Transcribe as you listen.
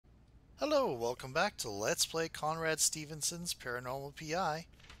Hello, welcome back to Let's Play Conrad Stevenson's Paranormal PI.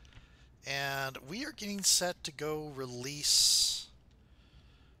 And we are getting set to go release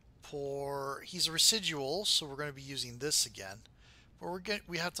he's a residual, so we're going to be using this again. But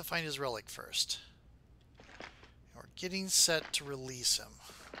we have to find his relic first. And we're getting set to release him.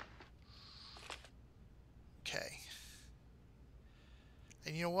 Okay.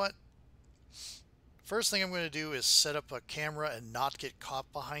 And you know what? First thing I'm going to do is set up a camera and not get caught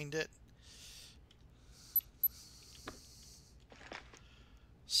behind it.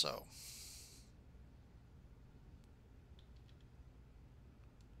 So,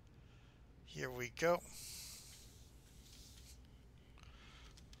 here we go.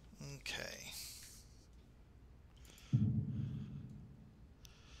 Okay.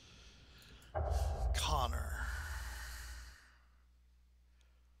 Connor.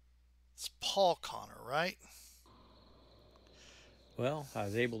 It's Paul Connor, right? Well, I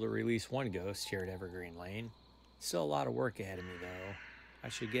was able to release one ghost here at Evergreen Lane. Still a lot of work ahead of me, though. I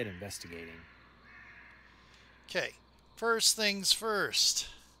should get investigating. Okay, first things first.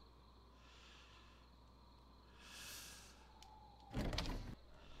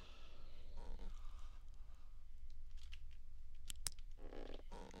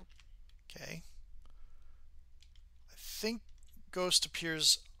 Okay. I think ghost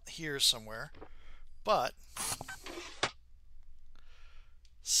appears here somewhere, but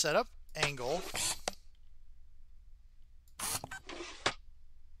set up angle.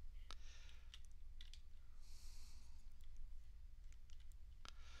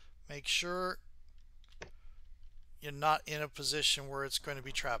 Make sure you're not in a position where it's going to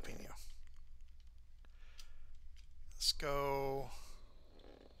be trapping you. Let's go.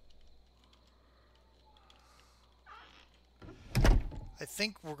 I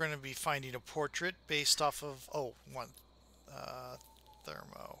think we're going to be finding a portrait based off of,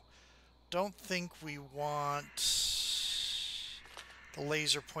 thermo. Don't think we want the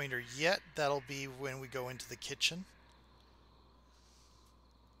laser pointer yet. That'll be when we go into the kitchen.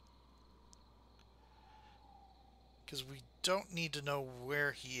 Because we don't need to know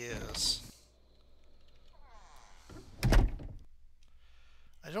where he is.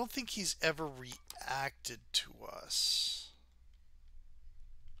 I don't think he's ever reacted to us.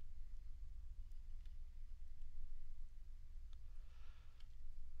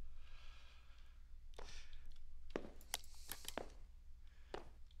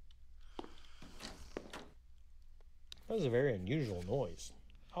 That was a very unusual noise.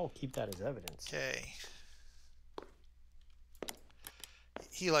 I'll keep that as evidence. Okay.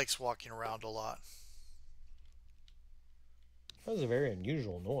 He likes walking around a lot. That was a very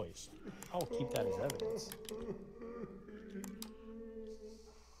unusual noise. I'll keep that as evidence.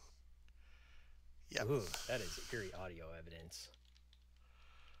 Yep. Ooh, that is eerie audio evidence.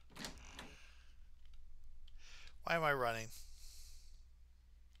 Why am I running?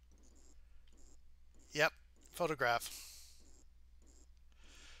 Yep. Photograph.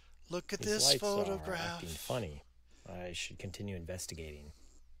 Look at These this lights photograph. are acting funny. I should continue investigating.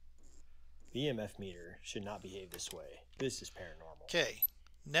 The EMF meter should not behave this way. This is paranormal. Okay.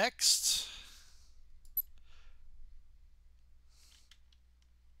 Next.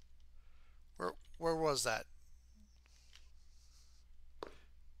 Where was that?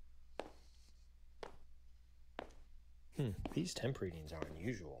 These temp readings are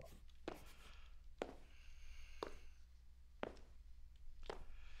unusual.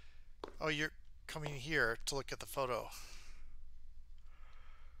 Oh, you're coming here to look at the photo.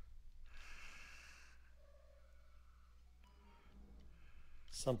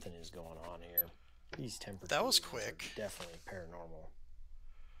 Something is going on here. These temperatures That was quick. are definitely paranormal.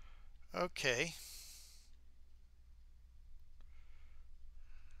 Okay.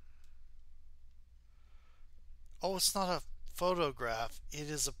 Oh, it's not a photograph. It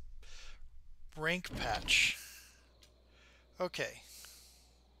is a rank patch. Okay.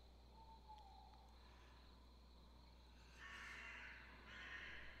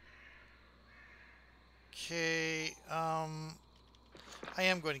 Okay, I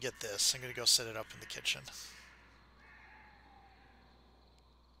am going to get this. I'm going to go set it up in the kitchen.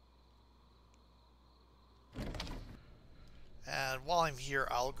 And while I'm here,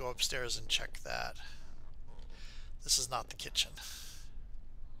 I'll go upstairs and check that. This is not the kitchen.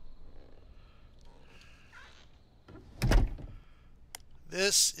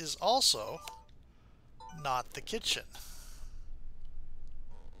 This is also not the kitchen.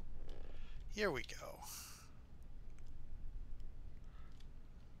 Here we go.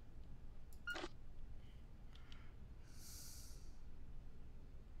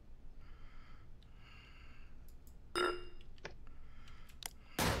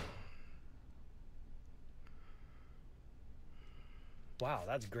 Wow,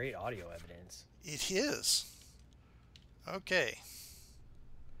 that's great audio evidence. It is. Okay.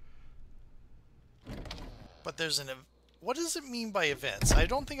 But there's an... What does it mean by events? I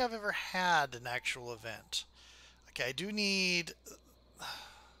don't think I've ever had an actual event. Okay, I do need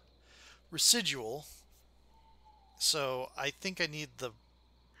residual. So I think I need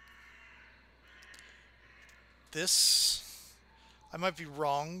this. I might be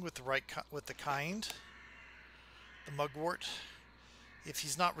wrong with the kind. The mugwort. If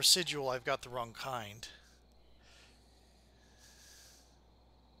he's not residual, I've got the wrong kind.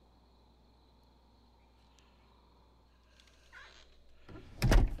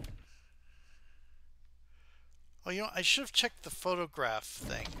 Oh, you know, I should have checked the photograph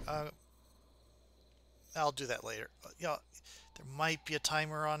thing. I'll do that later. Yeah, there might be a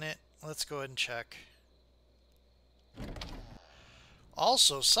timer on it. Let's go ahead and check.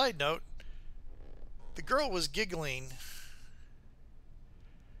 Also, side note, the girl was giggling.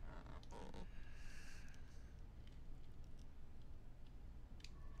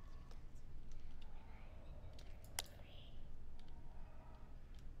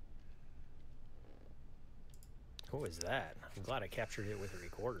 What was that? I'm glad I captured it with a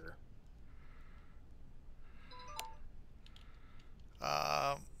recorder.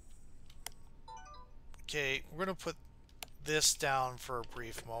 Okay, we're going to put this down for a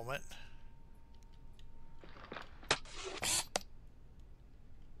brief moment.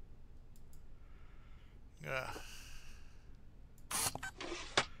 Yeah.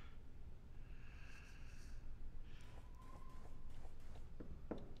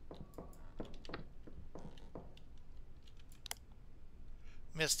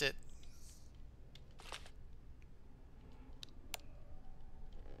 Missed it.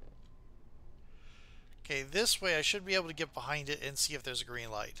 Okay, this way I should be able to get behind it and see if there's a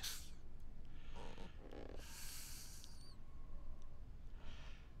green light.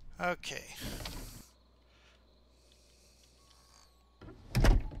 Okay.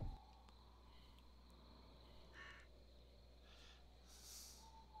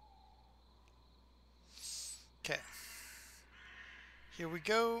 Okay. Here we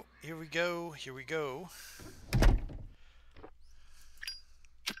go. Here we go. Here we go.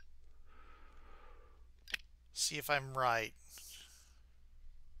 See if I'm right.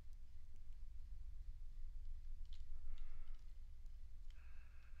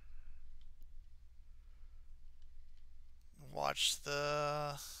 Watch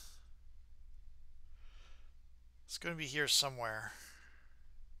the... It's going to be here somewhere.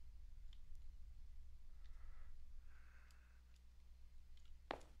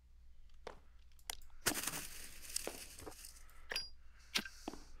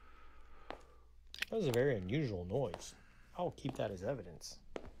 That was a very unusual noise. I'll keep that as evidence.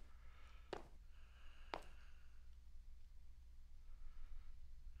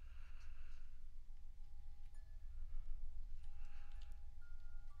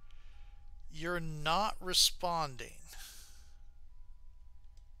 You're not responding.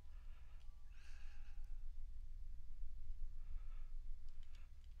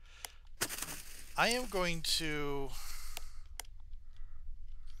 I am going to...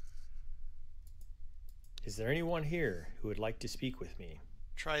 Is there anyone here who would like to speak with me?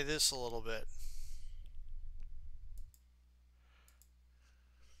 try this a little bit.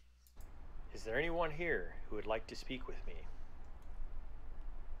 Is there anyone here who would like to speak with me?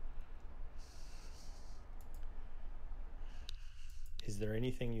 Is there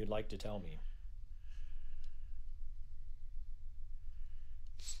anything you'd like to tell me?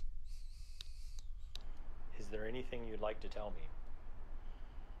 Is there anything you'd like to tell me?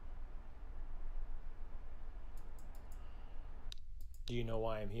 Do you know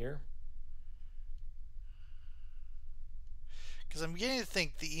why I'm here? Because I'm beginning to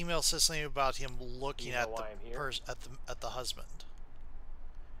think the email says something about him looking at the husband.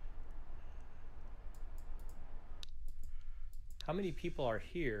 How many people are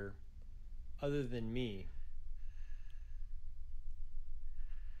here other than me?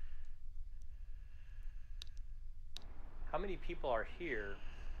 How many people are here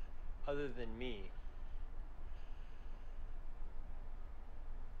other than me?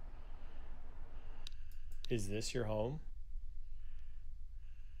 Is this your home?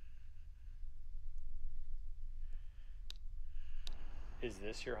 Is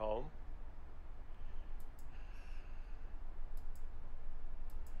this your home?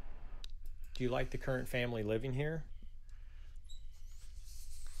 Do you like the current family living here?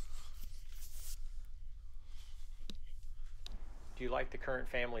 Do you like the current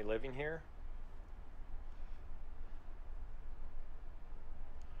family living here?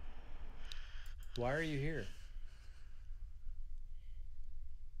 Why are you here?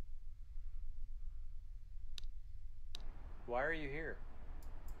 Why are you here?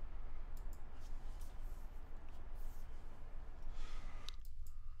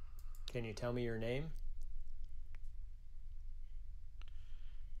 Can you tell me your name?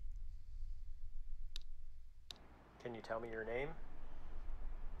 Can you tell me your name?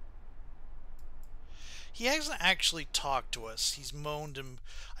 He hasn't actually talked to us. He's moaned and...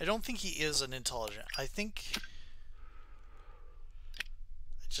 I don't think he is an intelligent. I think...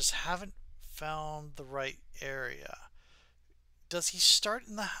 I just haven't found the right area. Does he start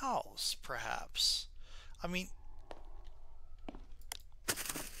in the house, perhaps? I mean...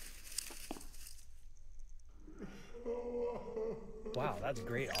 Wow, that's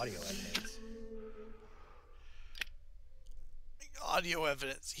great audio evidence. Audio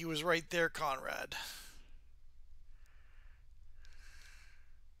evidence. He was right there, Conrad.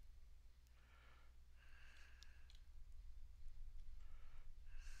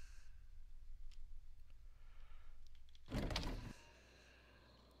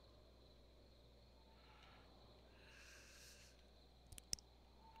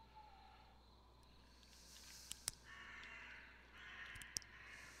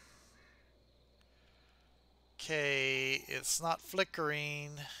 Okay, it's not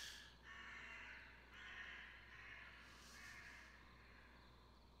flickering.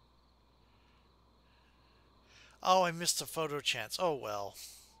 Oh, I missed a photo chance. Oh well.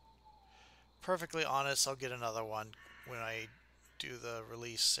 Perfectly honest, I'll get another one when I do the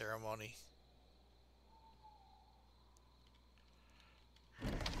release ceremony.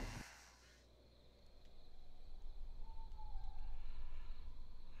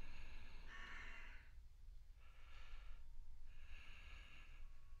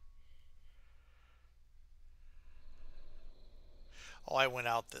 Oh, I went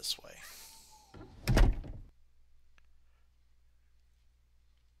out this way.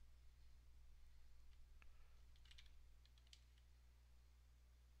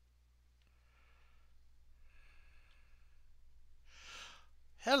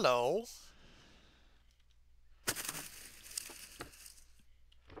 Hello.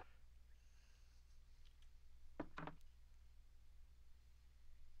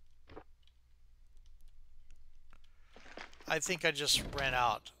 I think I just ran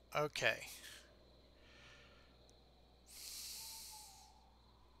out. Okay.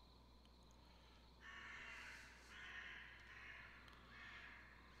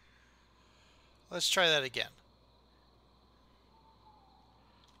 Let's try that again.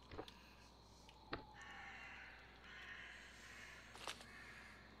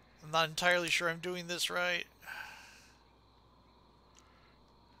 I'm not entirely sure I'm doing this right.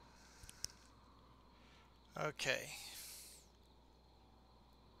 Okay.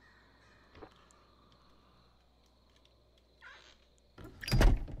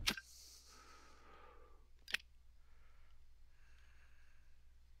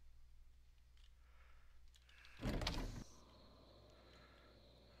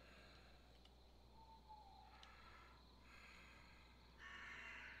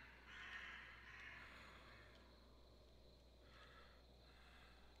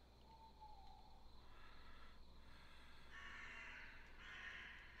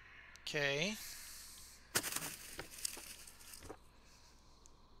 Okay.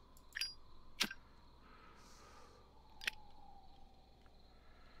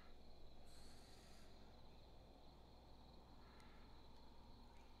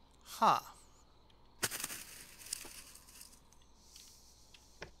 Huh.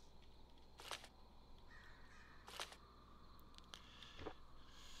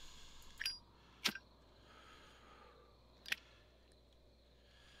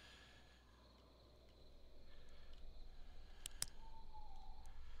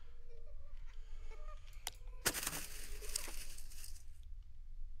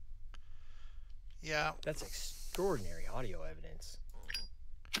 Yeah. That's extraordinary audio evidence.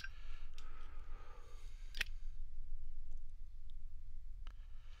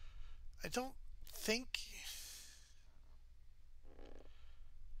 I don't think...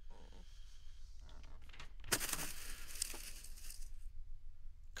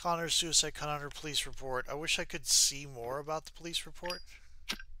 Connor's suicide Connor police report. I wish I could see more about the police report.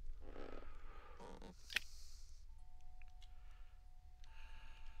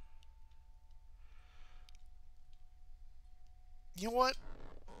 You know what?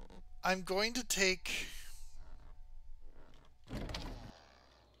 I'm going to take...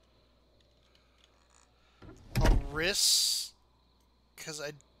 a risk, because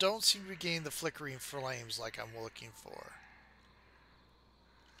I don't seem to be getting the flickering flames like I'm looking for.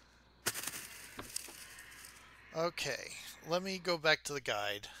 Okay, let me go back to the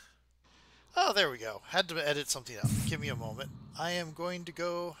guide. Oh, there we go. Had to edit something out. Give me a moment. I am going to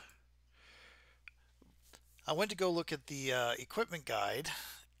go... I went to go look at the equipment guide,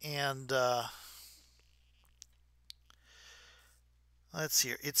 and let's see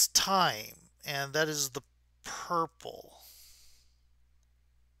here. It's time, and that is the purple.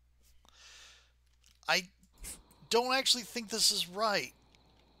 I don't actually think this is right,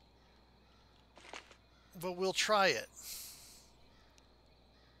 but we'll try it.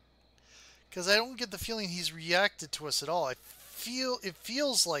 Because I don't get the feeling he's reacted to us at all. It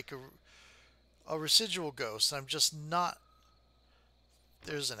feels like a residual ghost. I'm just not...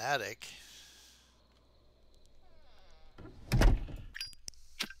 There's an attic.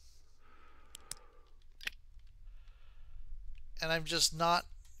 And I'm just not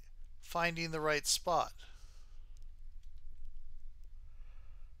finding the right spot.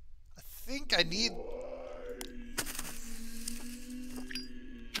 I think I need...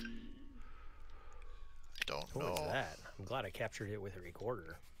 Don't know. What was that? I'm glad I captured it with a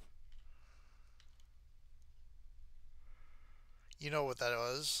recorder. You know what that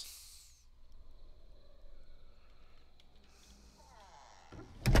was.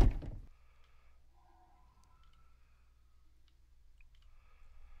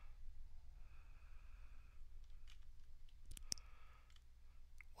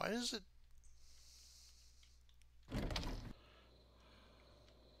 Why is it...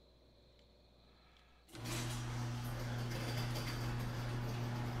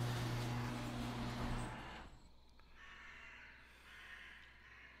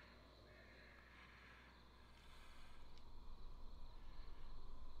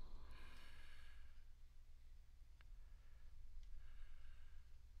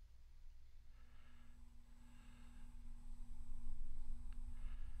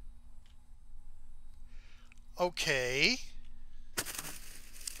 Okay.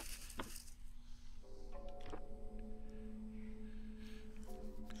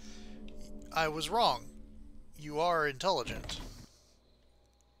 I was wrong. You are intelligent.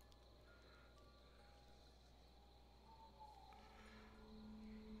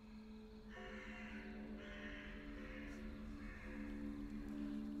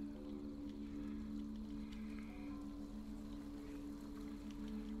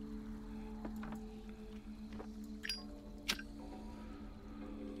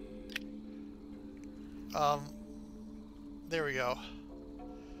 There we go.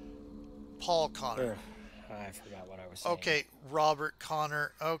 Paul Connor. I forgot what I was saying. Okay, Robert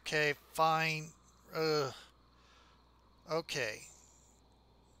Connor. Okay, fine. Okay.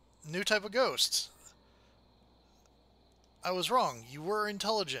 New type of ghost. I was wrong. You were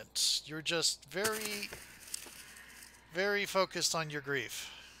intelligent. You're just very, very focused on your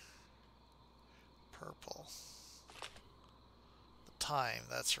grief. Purple. The time,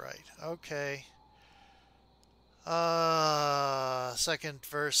 that's right. Okay. Second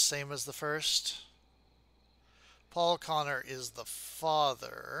verse, same as the first. Paul Connor is the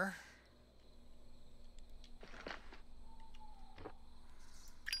father.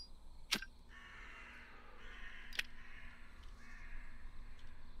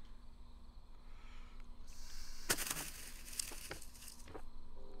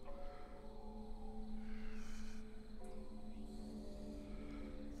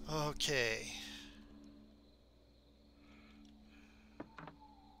 Okay.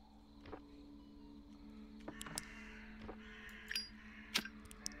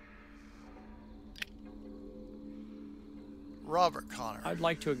 Robert Connor. I'd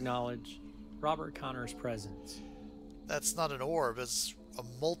like to acknowledge Robert Connor's presence. That's not an orb, it's a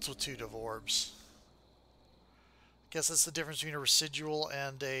multitude of orbs. Guess that's the difference between a residual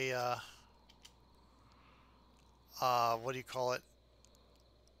and a, what do you call it?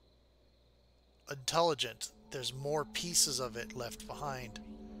 Intelligent. There's more pieces of it left behind.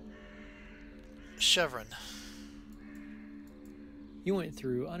 Chevron. You went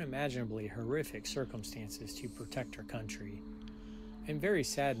through unimaginably horrific circumstances to protect our country. I'm very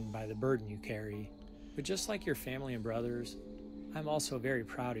saddened by the burden you carry, but just like your family and brothers, I'm also very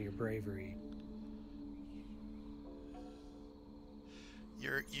proud of your bravery.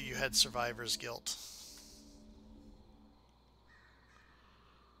 You had survivor's guilt.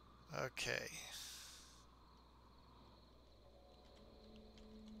 Okay.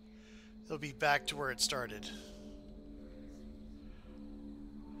 It'll be back to where it started.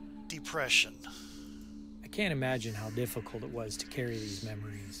 Depression. I can't imagine how difficult it was to carry these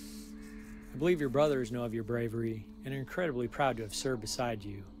memories. I believe your brothers know of your bravery and are incredibly proud to have served beside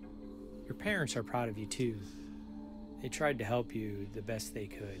you. Your parents are proud of you too. They tried to help you the best they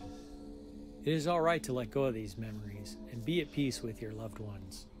could. It is all right to let go of these memories and be at peace with your loved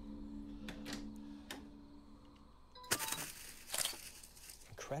ones.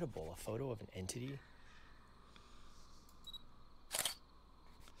 incredible. A photo of an entity?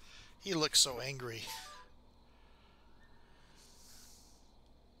 He looks so angry.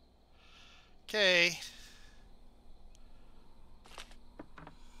 Okay.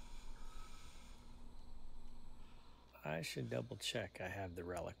 I should double check I have the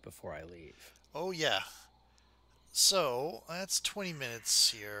relic before I leave. Oh, yeah. So, that's 20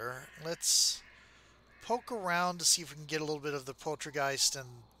 minutes here. Let's poke around to see if we can get a little bit of the poltergeist, and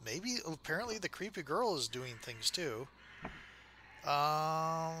maybe, apparently, the creepy girl is doing things too.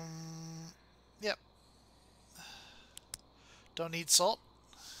 Yep. Don't need salt.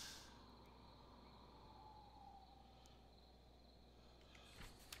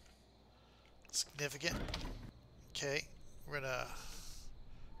 Significant. Okay, we're gonna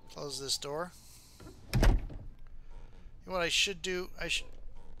close this door. You know what I should do?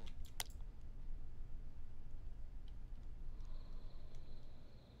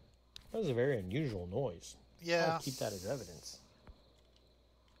 That was a very unusual noise. Yeah. I'll keep that as evidence.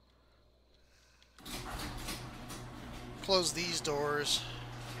 Close these doors.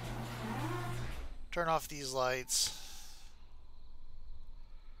 Turn off these lights.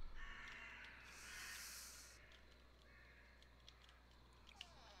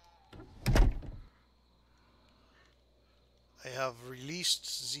 I have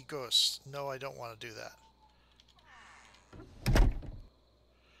released the ghost. No, I don't want to do that.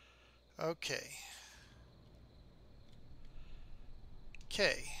 Okay.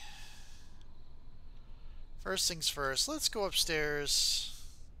 Okay. First things first, let's go upstairs.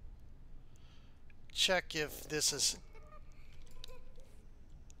 Check if this is...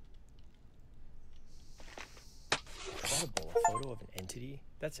 Incredible. A photo of an entity?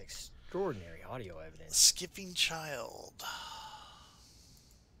 That's extraordinary audio evidence. Skipping child.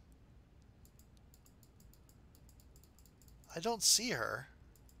 I don't see her.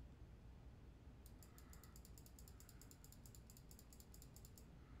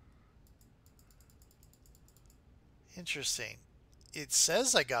 Interesting. It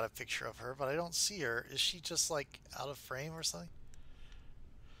says I got a picture of her, but I don't see her. Is she just like out of frame or something?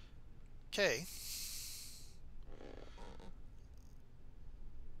 Okay.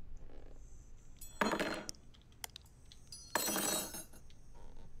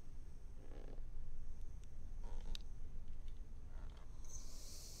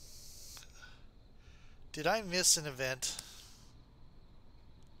 Did I miss an event?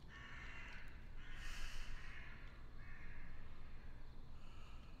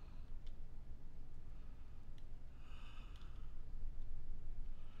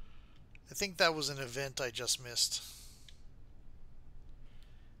 I think that was an event I just missed.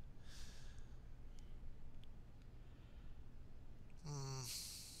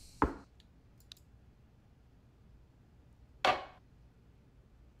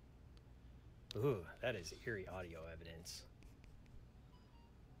 Ooh, that is eerie audio evidence.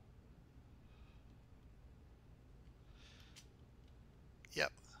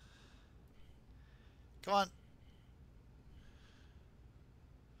 Yep. Come on.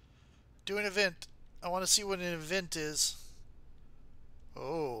 Do an event. I want to see what an event is.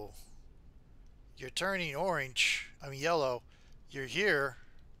 Oh. You're turning orange. I mean yellow. You're here.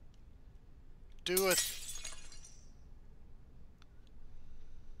 Do it.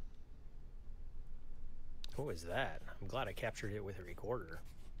 What was that? I'm glad I captured it with a recorder.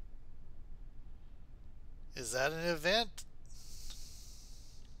 Is that an event?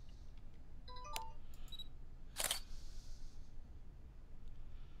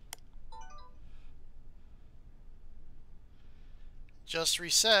 Just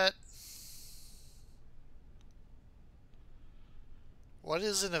reset. What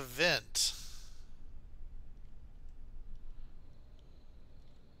is an event?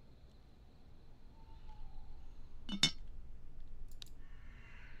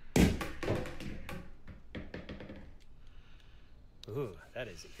 Ooh, that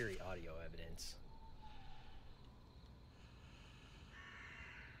is eerie audio evidence.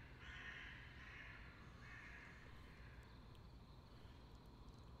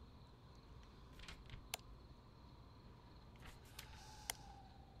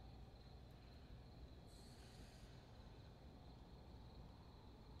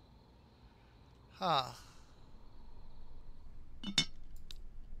 Huh.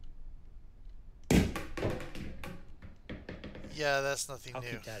 Yeah, that's nothing I'll new.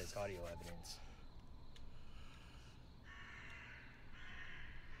 keep that as audio evidence.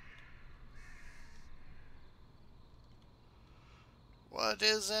 What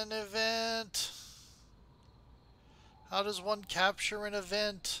is an event? How does one capture an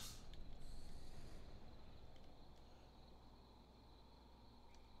event?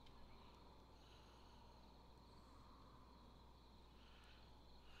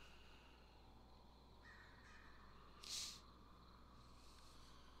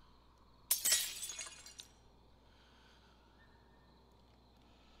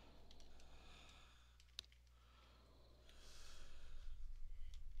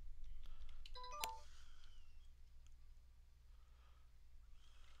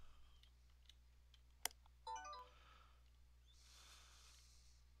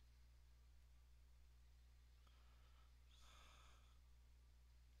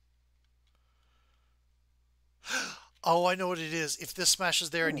 Oh, I know what it is. If this smashes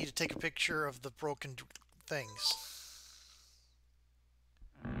there, I need to take a picture of the broken things.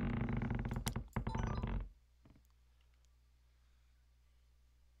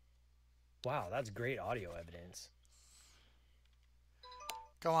 Wow, that's great audio evidence.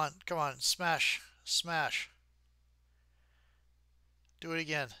 Come on, come on. Smash. Smash. Do it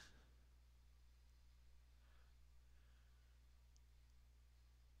again.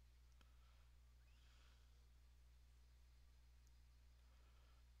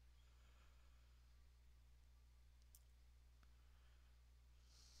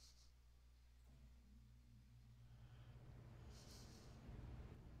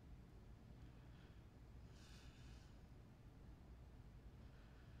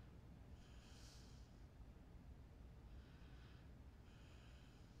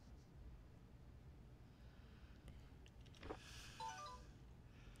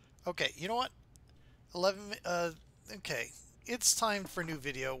 Okay, you know what? 11, okay. It's time for a new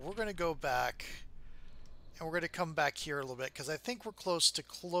video. We're going to go back and we're going to come back here a little bit because I think we're close to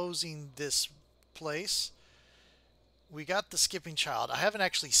closing this place. We got the skipping child. I haven't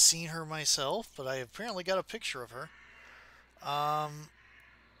actually seen her myself, but I apparently got a picture of her.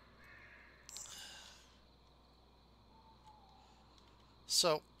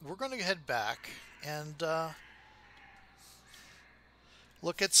 So we're going to head back and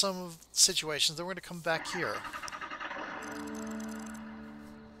look at some situations. Then we're going to come back here.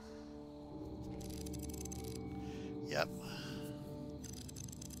 Yep.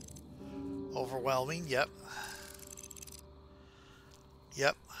 Overwhelming. Yep.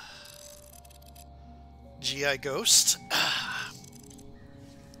 Yep. GI Ghost.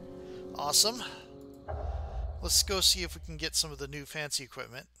 Awesome. Let's go see if we can get some of the new fancy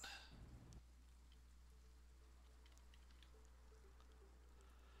equipment.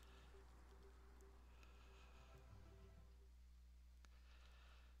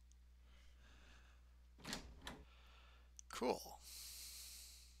 Cool.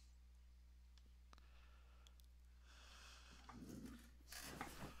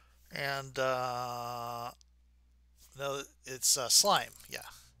 And, no, it's slime. Yeah.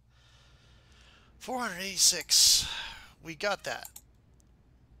 486. We got that.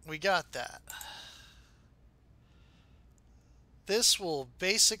 We got that. This will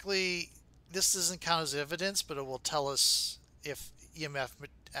basically, this doesn't count as evidence, but it will tell us if EMF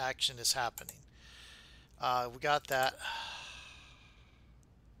action is happening. We got that.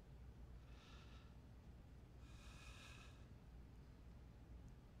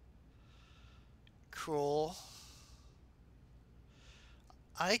 Cool.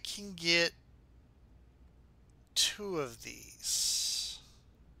 I can get 2 of these.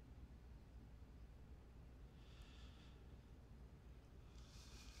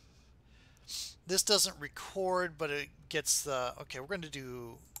 This doesn't record, but it gets the... Okay, we're going to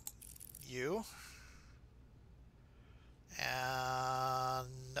do you.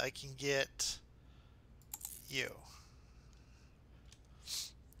 And I can get you.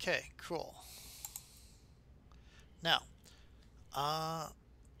 Okay, cool. Now,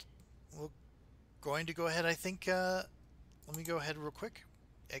 we're going to go ahead, I think, let me go ahead real quick.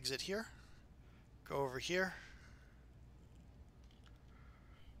 Exit here. Go over here.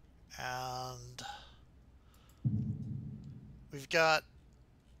 And we've got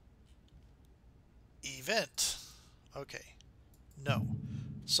event. Okay. No.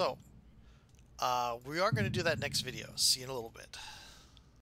 So, we are going to do that next video. See you in a little bit.